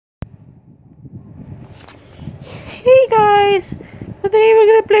Hey guys, today we're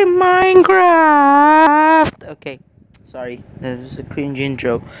gonna play Minecraft. Okay, sorry, that was a cringe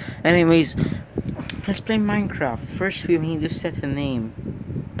intro. Anyways, let's play Minecraft. First, we need to set a name.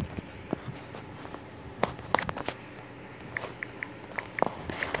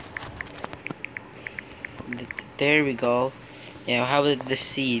 There we go. Yeah, how about the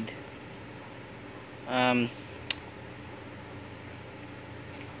seed?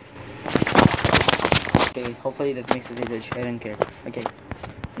 Okay, hopefully that makes a village. I don't care. Okay,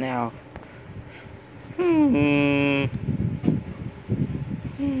 now. Hmm.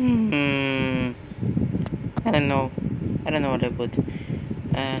 Hmm. I don't know. I don't know what I put.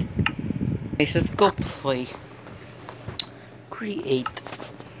 Okay, so let's go play. Create.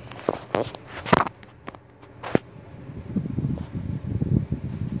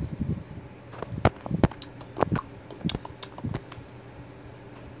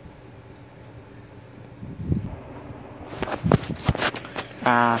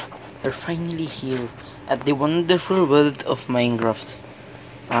 We're finally here at the wonderful world of Minecraft.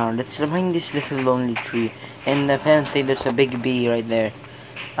 Let's remind this little lonely tree, and apparently there's a big bee right there.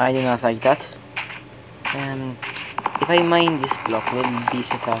 I do not like that. If I mine this block, will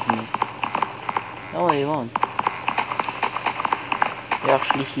bees attack me? No, they won't. You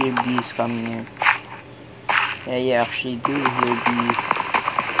actually hear bees coming here. Yeah, you actually do hear bees.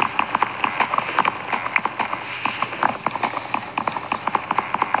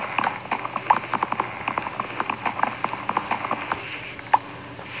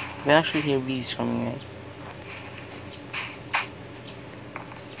 You actually hear bees coming here.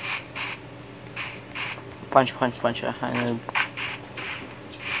 Punch, punch, punch. I know.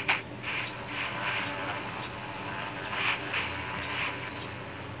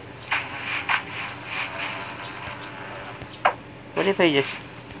 What if I just...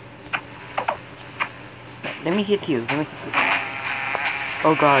 Let me hit you. Let me hit you.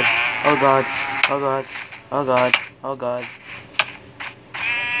 Oh god. Oh god. Oh god. Oh god. Oh god.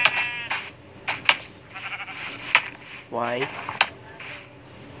 Why?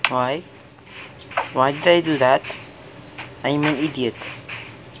 Why? Why did I do that? I'm an idiot.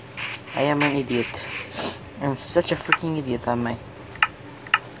 I am an idiot. I'm such a freaking idiot, am I?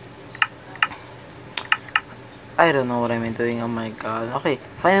 I don't know what I'm doing, oh my god. Okay,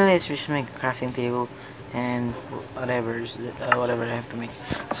 finally let's just make a crafting table and whatever I have to make.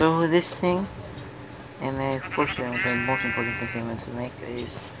 So this thing, and of course the most important thing I want to make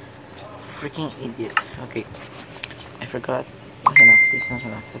is freaking idiot. Okay, I forgot. It's enough, it's not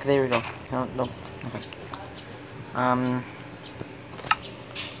enough. Okay, there we go. No, no, okay.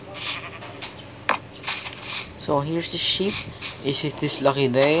 So here's the sheep. Is it his lucky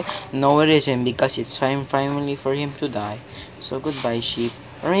day? No, it isn't, because it's time finally for him to die. So goodbye, sheep.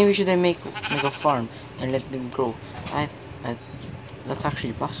 Or maybe should I make a farm and let them grow? I that's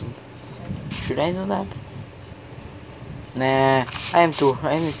actually possible. Should I do that? Nah, I'm too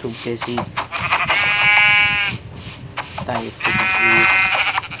busy. Die, you freaking idiot.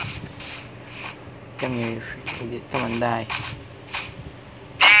 Come here, you freaking idiot. Come on, die.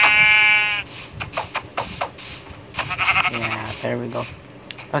 Yeah, there we go.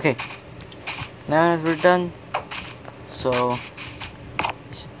 Okay, now that we're done, so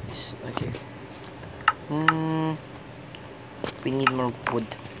okay. We need more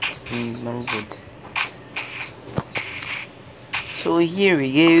wood. We need more wood. So here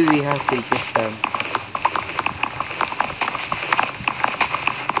we go. We have to just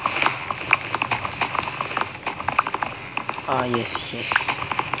yes, yes.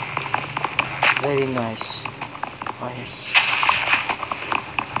 Very nice. Oh yes.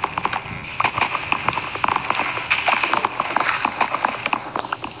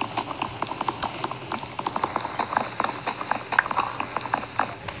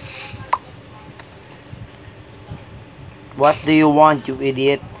 What do you want, you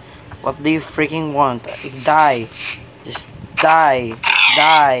idiot? What do you freaking want? Die. Just die.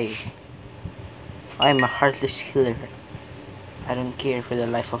 Die. I'm a heartless killer. I don't care for the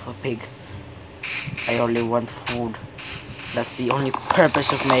life of a pig. I only want food. That's the only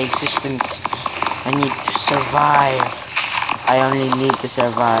purpose of my existence. I need to survive. I only need to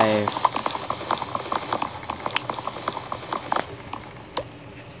survive.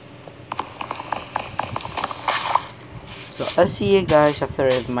 So I'll see you guys after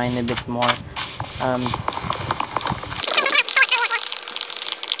I've mined a bit more.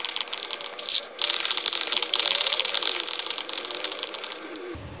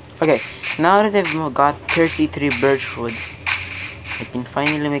 Okay, now that I've got 33 birch wood, I can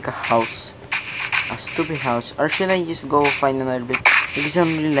finally make a house. A stupid house. Or should I just go find another bit? Because I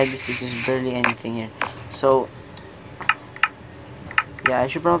don't really like this because there's barely anything here. So, Yeah, I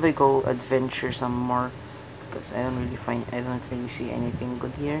should probably go adventure some more because I don't really see anything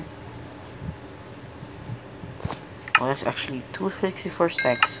good here. Oh, that's actually 264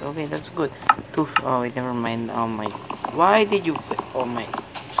 stacks. Okay, that's good. Oh wait, never mind. Oh my, why did you? Oh my,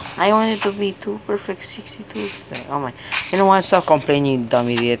 I wanted to be two perfect 62 stacks. Oh my, you know what? Stop complaining, you dumb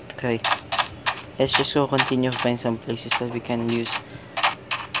idiot. Okay, let's just go continue find some places that we can use.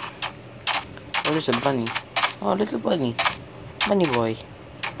 Oh, there's a bunny. Oh, little bunny, bunny boy.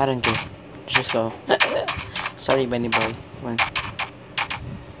 I don't care. Just go. Sorry, bunny boy. Come on.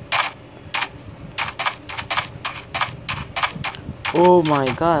 Oh my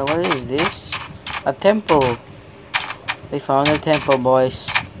god, what is this? A temple. We found a temple,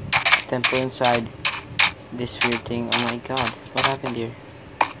 boys. Temple inside this weird thing. Oh my god, what happened here?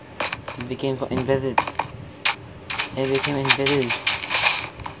 It became embedded. It became embedded.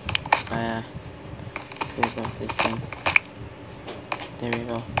 Let's go this thing. There we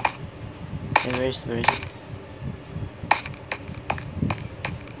go. Hey, where is it?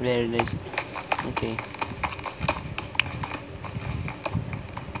 There it is. Okay.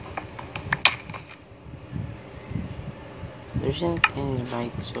 There isn't any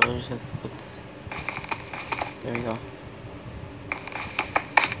light, so I just have to put this. There we go.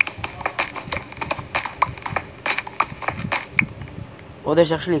 Oh,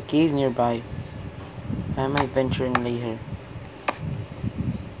 there's actually a cave nearby. I might venture in later.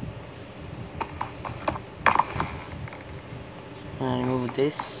 And remove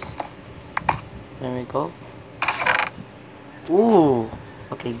this. There we go. Ooh.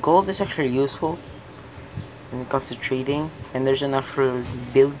 Okay, gold is actually useful when it comes to trading, and there's an actual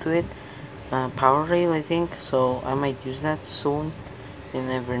build to it. Power rail, I think. So I might use that soon. You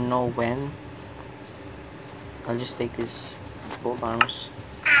never know when. I'll just take this gold arms.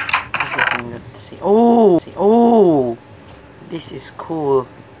 Oh, this is cool.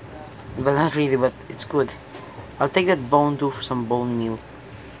 Well, not really, but it's good. I'll take that bone too for some bone meal.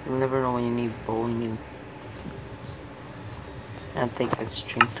 You'll never know when you need bone meal. I'll take that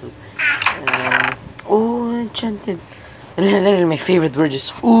string too. Oh, enchanted. My favorite word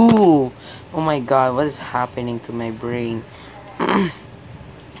is ooh. Oh my god, what is happening to my brain?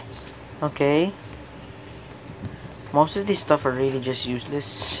 Okay. Most of these stuff are really just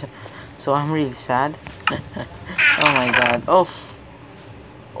useless. So I'm really sad. Oh my god. Oh.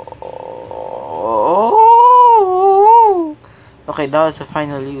 Okay, that was the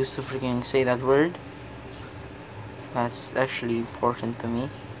final use to freaking say that word. That's actually important to me.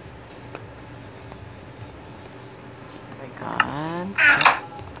 Oh my god.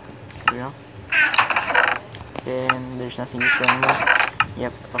 There we go. Then there's nothing useful anymore.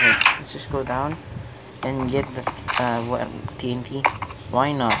 Yep, okay. Let's just go down and get the TNT.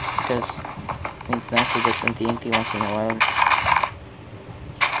 Why not? Because it's nice to get some TNT once in a while.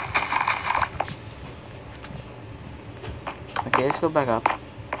 Okay, let's go back up.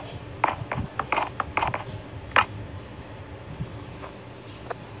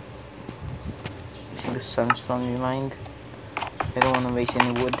 The sunstone remind. I don't want to waste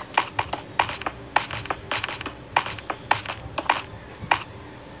any wood.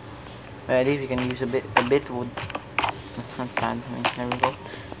 At least we can use a bit wood. That's not bad. I mean, there we go.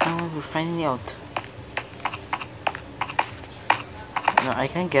 Now we're finally out. No, I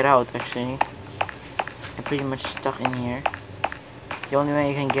can't get out actually. I'm pretty much stuck in here. The only way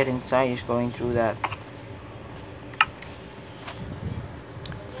I can get inside is going through that.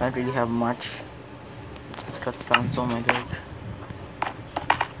 I don't really have much. It's got sounds on my dirt.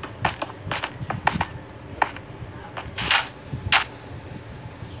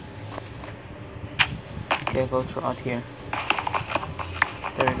 Okay, I'll go through out here.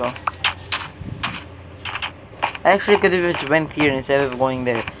 There we go. I actually could have just went here instead of going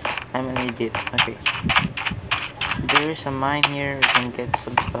there. I'm an idiot. Okay. There is a mine here. We can get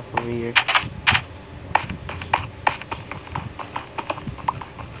some stuff over here.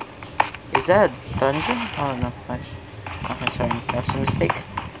 Is that a dungeon? Oh no. Okay, sorry. That was a mistake.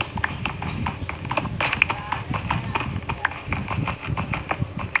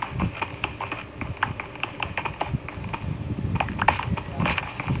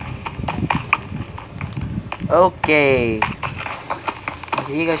 Okay. I'll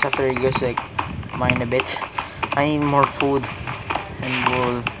see you guys after you guys like mine a bit. I need more food and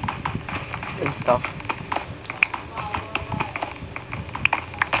wool and stuff.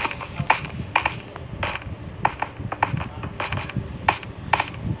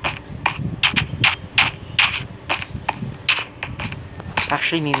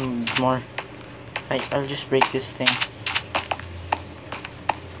 Actually need more. I'll just break this thing.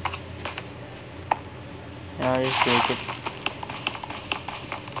 Yeah, I'll just break it.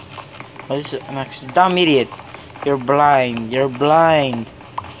 What is it? Max, dumb idiot. You're blind. You're blind.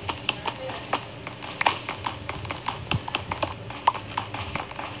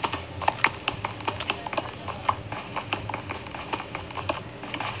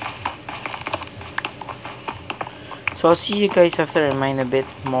 So I'll see you guys after I mine a bit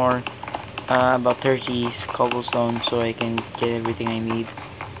more, about 30 cobblestone, so I can get everything I need.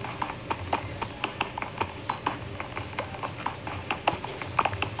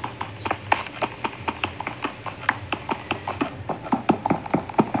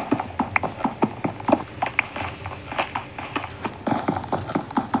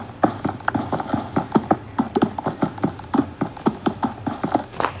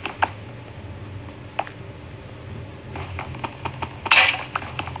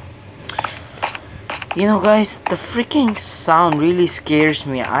 You know guys, the freaking sound really scares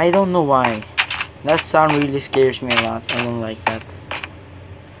me. I don't know why. That sound really scares me a lot. I don't like that.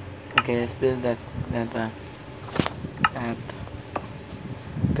 Okay, let's build that bed.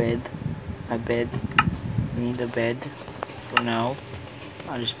 A bed. We need a bed for now.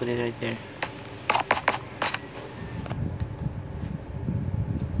 I'll just put it right there.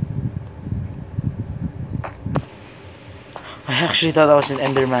 I actually thought I was an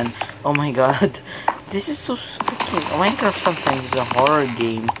Enderman. Oh my god. This is so freaking... Minecraft sometimes is a horror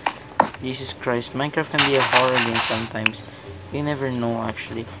game. Jesus Christ. Minecraft can be a horror game sometimes. You never know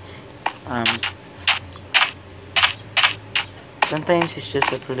actually. Sometimes it's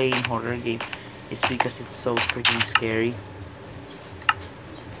just a plain horror game. It's because it's so freaking scary.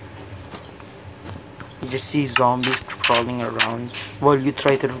 You just see zombies crawling around while you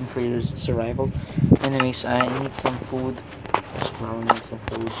try to run for your survival. Anyways, I need some food. Just growing some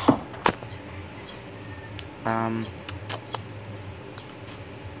food.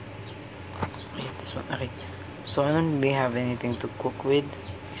 Wait, this one. Okay. So I don't really have anything to cook with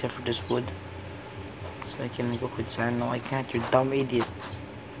except for this wood. So I can cook with sand. No, I can't. You dumb idiot.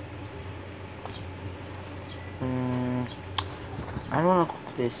 I don't wanna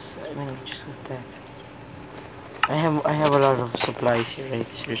cook this. I mean, I can just cook that. I have a lot of supplies here, right?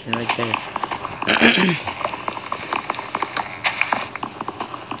 Seriously, right there.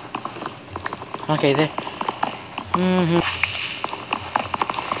 Okay, there.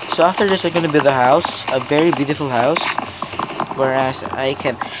 So after this, I'm gonna build a house, a very beautiful house, whereas I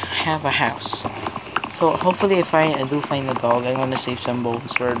can have a house. So hopefully, if I do find a dog, I'm gonna save some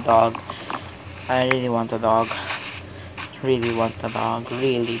bones for a dog. I really want a dog. Really want a dog.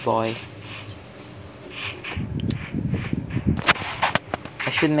 Really, boy.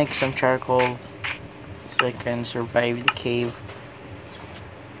 I should make some charcoal so I can survive the cave.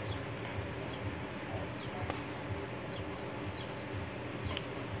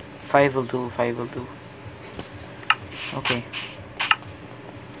 Five will do. 5 will do. Okay.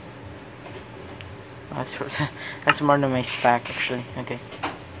 That's more than my stack actually. Okay.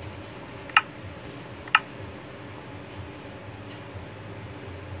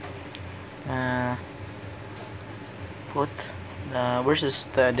 Put the where's this?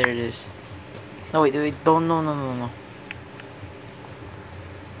 There it is. No wait, don't no.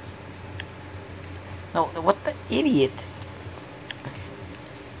 No, what the idiot? Okay.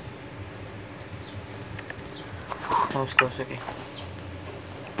 That was close. Okay.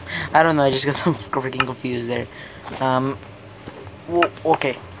 I don't know. I just got some freaking confused there.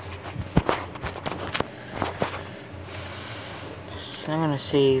 Okay. So I'm gonna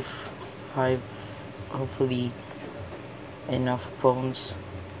save 5, hopefully enough bones.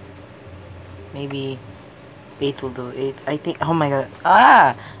 Maybe 8 will do. 8. I think. Oh my god.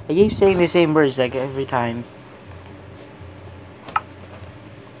 I keep saying the same words like every time.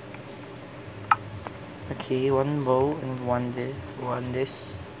 Okay, 1 bow and 1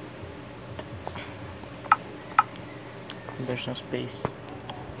 this. There's no space.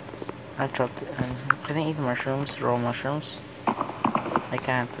 I dropped it. Can I eat mushrooms? Raw mushrooms? I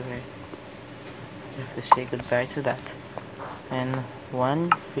can't. Okay. I have to say goodbye to that. And 1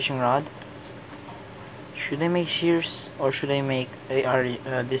 fishing rod. Should I make shears or should I make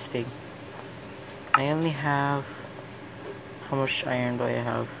this thing? I only have... How much iron do I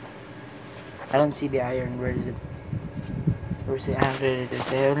have? I don't see the iron. Where is it? Where's the iron? There it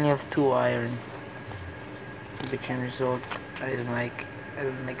is. I only have 2 iron. Which in result I don't like I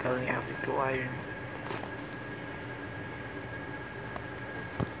only have the 2 iron.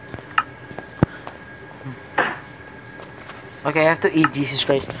 Okay, I have to eat. Jesus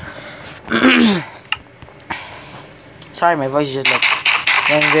Christ. Sorry, my voice just like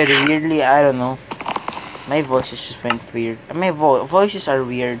went very weirdly. I don't know. My voices just went weird. My voices are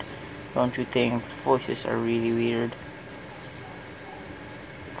weird. Don't you think? Voices are really weird.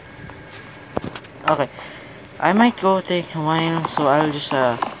 Okay, I might go take a while, so I'll just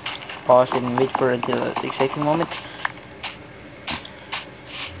pause and wait for until the exciting moment.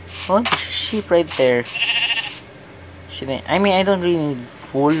 Oh, there's a sheep right there. I mean, I don't really need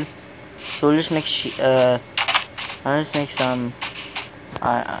full, so I'll just make I'll just make some.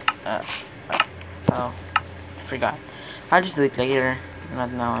 Uh, uh, uh, oh, I forgot. I'll just do it later,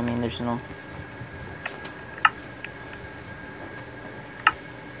 not now. I mean, there's no.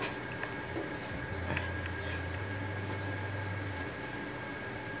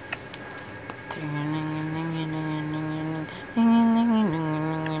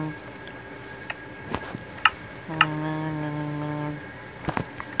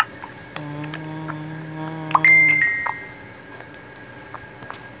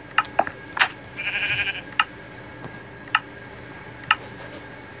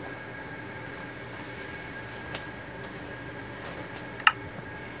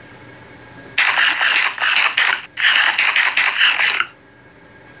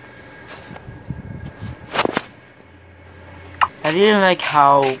 I really like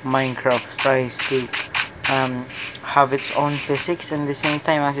how Minecraft tries to have its own physics and the same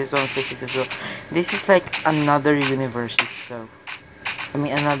time has its own physics as well. This is like another universe itself. I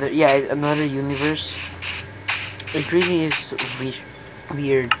mean another universe. It really is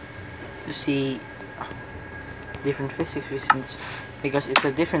weird to see different physics since because it's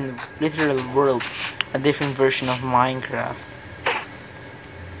a different literal world, a different version of Minecraft.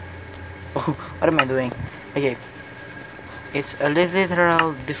 Oh, what am I doing? Okay. It's a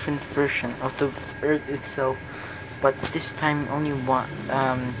literal different version of the Earth itself, but this time only one.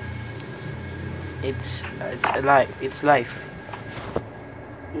 It's alive. It's life.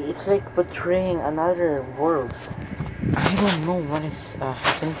 It's like portraying another world. I don't know what is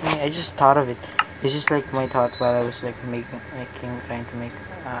happening to me. I just thought of it. It's just like my thought while I was like trying to make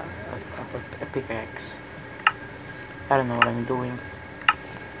a pickaxe. I don't know what I'm doing.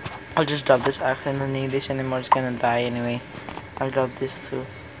 I'll just drop this axe. I don't need this anymore. It's gonna die anyway. I'll drop this too.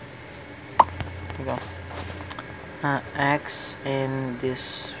 Here we go. Axe and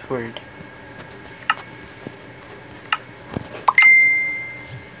this word.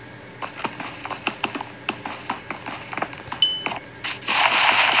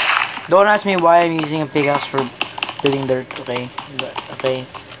 Don't ask me why I'm using a pickaxe for building dirt, okay? Okay,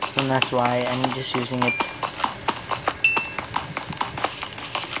 don't ask why, I'm just using it.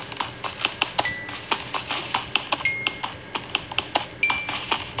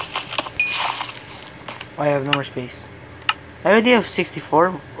 I have no more space. I already have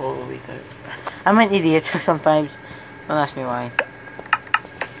 64. Oh, wait. I'm an idiot sometimes. Don't ask me why.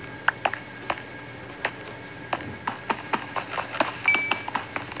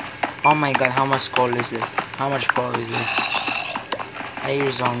 Oh my god, how much coal is there? How much coal is there? I hear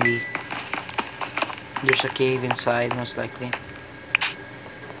zombie. There's a cave inside, most likely.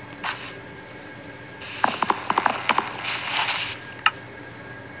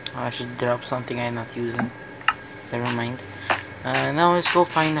 I should drop something I'm not using. Never mind. Now let's go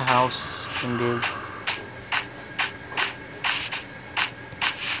find the house and build.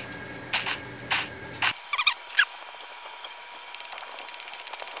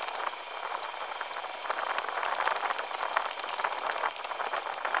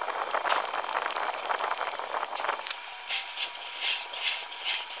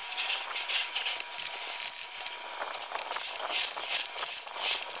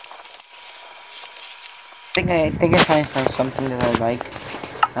 I found something that I like.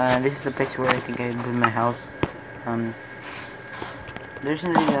 This is the place where I think I did my house. Um, there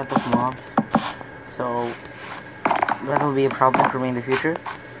isn't really a lot of mobs, so that will be a problem for me in the future.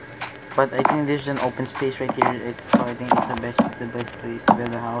 But I think there's an open space right here. So I think it's the best place to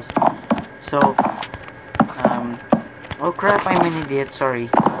build a house. So, oh crap! I'm an idiot. Sorry.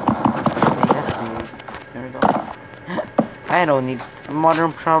 Okay, that's weird. There we go. I don't need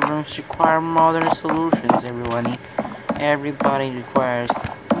modern problems require modern solutions, everybody. Everybody requires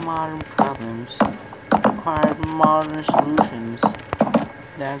modern problems require modern solutions.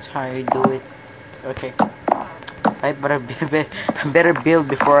 That's how you do it. Okay. I better build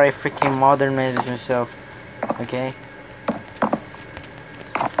before I freaking modernize myself. Okay?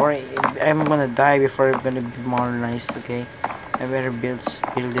 I'm gonna die before I'm gonna be modernized, okay? I better build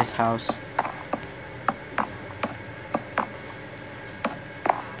this house.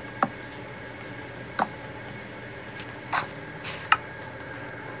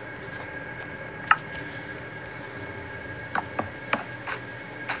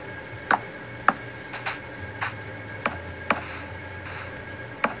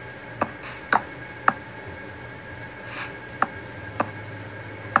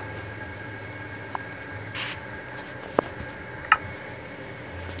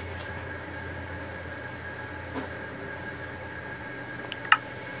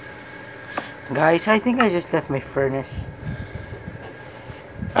 Guys, I think I just left my furnace.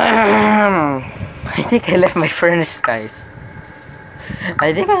 I think I left my furnace, guys.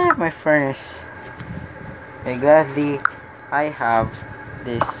 I think I left my furnace. Okay, gladly, I have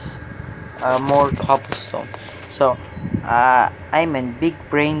this more cobblestone. So, I'm a big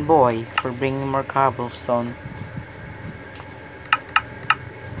brain boy for bringing more cobblestone.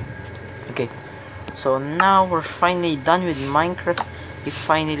 Okay, so now we're finally done with Minecraft. We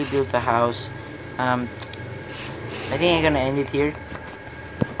finally built a house. I think I'm gonna end it here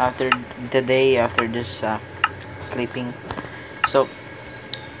after the day after this sleeping. So,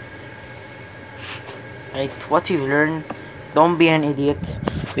 what we've learned: don't be an idiot.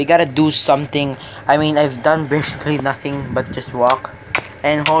 We gotta do something. I mean, I've done basically nothing but just walk.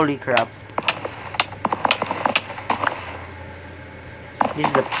 And holy crap, this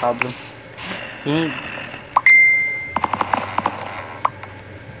is the problem. You need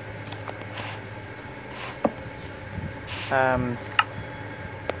um.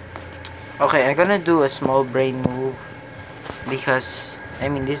 Okay, I'm gonna do a small brain move because I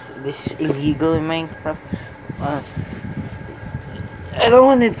mean this is illegal in Minecraft. Uh, I don't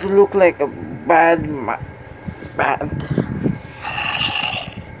want it to look like a bad.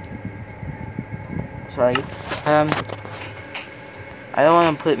 Sorry. Um, I don't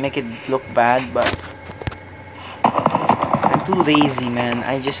want to make it look bad, but I'm too lazy, man.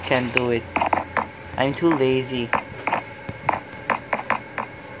 I just can't do it. I'm too lazy.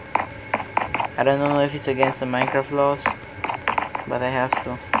 I don't know if it's against the Minecraft laws, but I have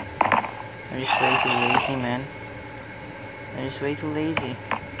to. I'm just way too lazy, man. I'm just way too lazy.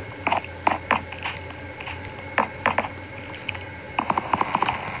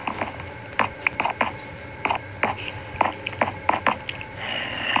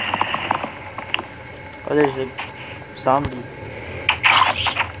 Oh, there's a zombie.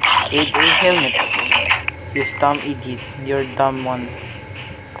 It helmet. You dumb idiot. You're a dumb one.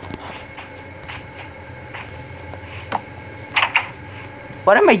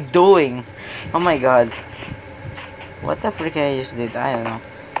 What am I doing? Oh my god. What the frick I just did? I don't know.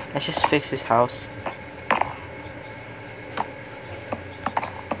 Let's just fix this house.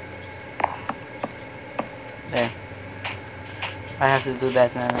 There. I have to do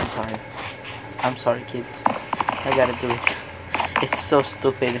that, man. I'm sorry. I'm sorry, kids. I gotta do it. It's so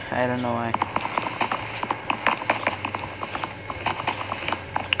stupid. I don't know why.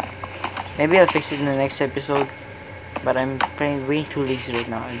 Maybe I'll fix it in the next episode. But I'm playing way too lazy right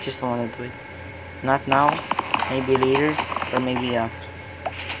now. I just don't want to do it. Not now. Maybe later. Or maybe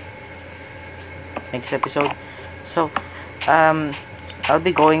next episode. So, I'll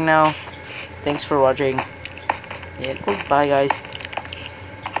be going now. Thanks for watching. Yeah, goodbye, guys.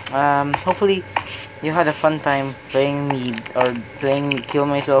 Hopefully you had a fun time playing me or playing me kill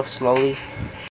myself slowly.